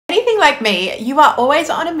like me, you are always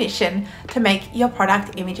on a mission to make your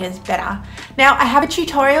product images better. Now, I have a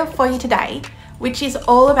tutorial for you today, which is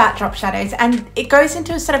all about drop shadows, and it goes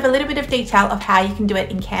into sort of a little bit of detail of how you can do it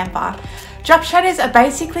in Canva. Drop shadows are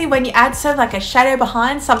basically when you add sort of like a shadow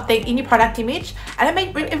behind something in your product image, and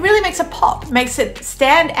it really makes it pop, makes it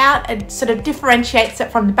stand out and sort of differentiates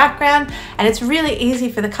it from the background, and it's really easy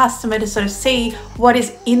for the customer to sort of see what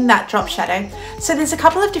is in that drop shadow. So there's a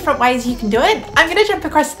couple of different ways you can do it. I'm going to jump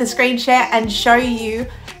across to the screen share and show you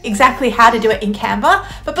exactly how to do it in Canva.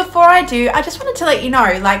 But before I do, I just wanted to let you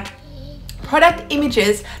know, like, product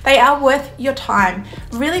images, they are worth your time.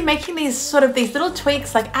 Really making these little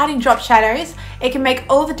tweaks, like adding drop shadows, it can make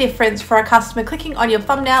all the difference for a customer clicking on your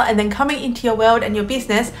thumbnail and then coming into your world and your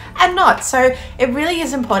business and not. So it really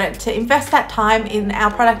is important to invest that time in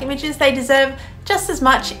our product images. They deserve just as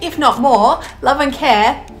much, if not more, love and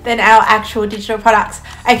care than our actual digital products.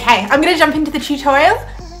 Okay, I'm going to jump into the tutorial.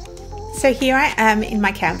 So here I am in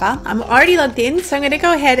my Canva. I'm already logged in, so I'm going to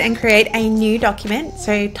go ahead and create a new document.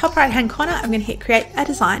 So top right hand corner, I'm going to hit create a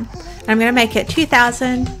design. And I'm going to make it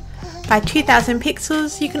 2000 by 2000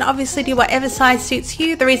 pixels. You can obviously do whatever size suits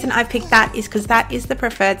you. The reason I picked that is because that is the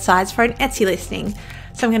preferred size for an Etsy listing.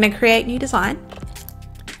 So I'm going to create new design.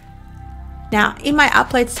 Now in my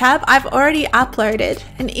uploads tab, I've already uploaded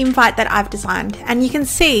an invite that I've designed, and you can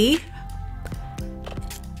see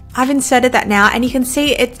I've inserted that now, and you can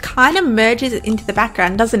see it kind of merges into the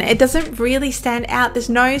background, doesn't it? It doesn't really stand out. There's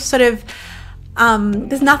no sort of,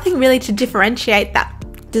 there's nothing really to differentiate that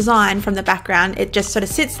design from the background. It just sort of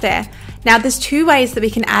sits there. Now there's two ways that we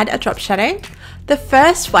can add a drop shadow. The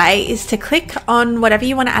first way is to click on whatever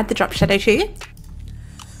you want to add the drop shadow to,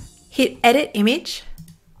 hit edit image,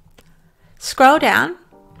 scroll down,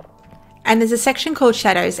 and there's a section called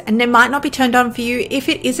shadows, and it might not be turned on for you. If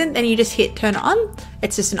it isn't, then you just hit turn on.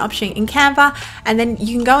 It's just an option in Canva, and then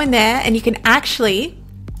you can go in there and you can actually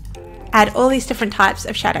add all these different types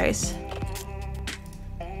of shadows.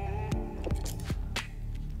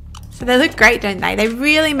 So they look great, don't they? They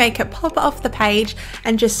really make it pop off the page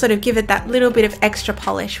and just sort of give it that little bit of extra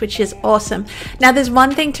polish, which is awesome. Now there's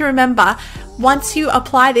one thing to remember. Once you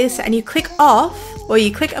apply this and you click off, or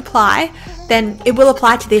you click apply, then it will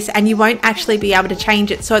apply to this and you won't actually be able to change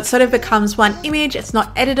it. So it sort of becomes one image, it's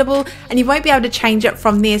not editable, and you won't be able to change it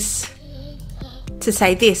from this to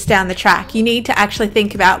say this down the track. You need to actually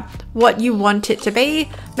think about what you want it to be,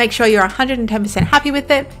 make sure you're 110% happy with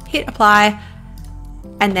it, hit apply,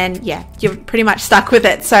 and then yeah, you're pretty much stuck with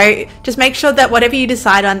it. So just make sure that whatever you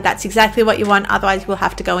decide on, that's exactly what you want, otherwise we'll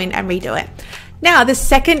have to go in and redo it. Now the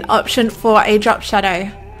second option for a drop shadow,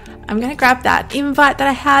 I'm going to grab that invite that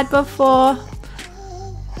I had before.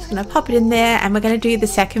 I'm going to pop it in there, and we're going to do the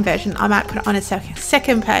second version. I might put it on a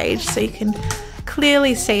second page so you can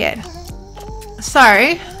clearly see it. So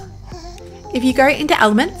if you go into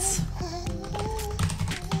elements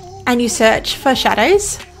and you search for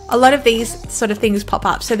shadows, a lot of these sort of things pop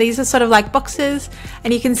up. So these are sort of like boxes,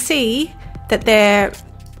 and you can see that they're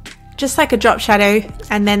just like a drop shadow,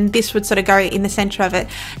 and then this would sort of go in the center of it.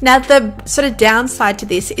 Now the sort of downside to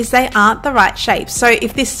this is they aren't the right shape. So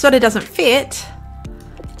if this sort of doesn't fit,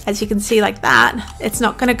 as you can see like that, it's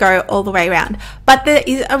not going to go all the way around. But there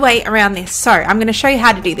is a way around this. So I'm going to show you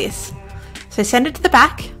how to do this. So send it to the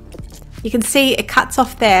back. You can see it cuts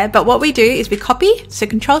off there, but what we do is we copy, so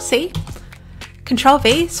Control C, Control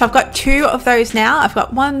V. So I've got two of those now. I've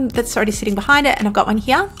got one that's already sitting behind it, and I've got one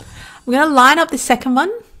here. I'm going to line up the second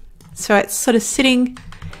one, so it's sort of sitting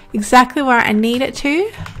exactly where I need it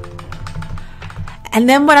to. And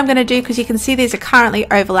then what I'm going to do, because you can see these are currently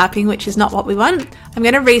overlapping, which is not what we want, I'm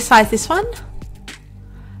going to resize this one.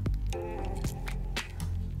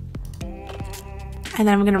 And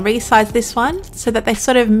then I'm going to resize this one so that they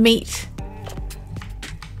sort of meet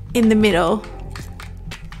in the middle.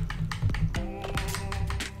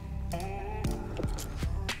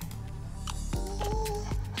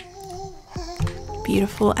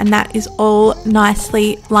 Beautiful, and that is all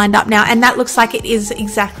nicely lined up now, and that looks like it is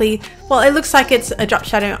exactly, well, it looks like it's a drop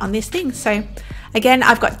shadow on this thing. So again,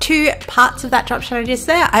 I've got two parts of that drop shadow just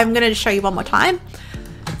there. I'm going to show you one more time.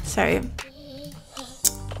 So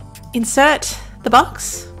insert the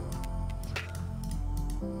box,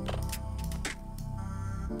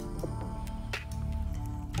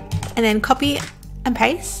 and then copy and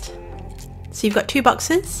paste. So you've got two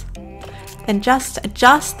boxes, then just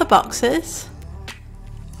adjust the boxes,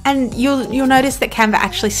 and you'll notice that Canva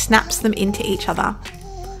actually snaps them into each other.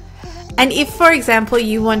 And if, for example,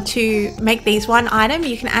 you want to make these one item,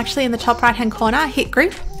 you can actually in the top right hand corner hit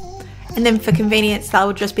group, and then for convenience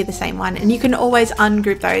they'll just be the same one, and you can always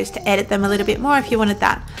ungroup those to edit them a little bit more if you wanted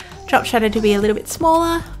that drop shadow to be a little bit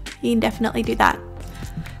smaller. you can definitely do that.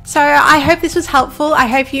 So I hope this was helpful. I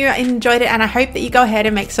hope you enjoyed it, and I hope that you go ahead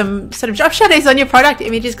and make some sort of drop shadows on your product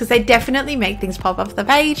images, because they definitely make things pop off the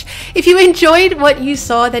page. If you enjoyed what you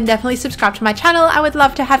saw, then definitely subscribe to my channel. I would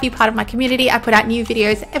love to have you part of my community. I put out new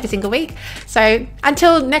videos every single week. So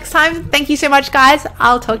until next time, thank you so much, guys.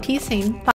 I'll talk to you soon. Bye.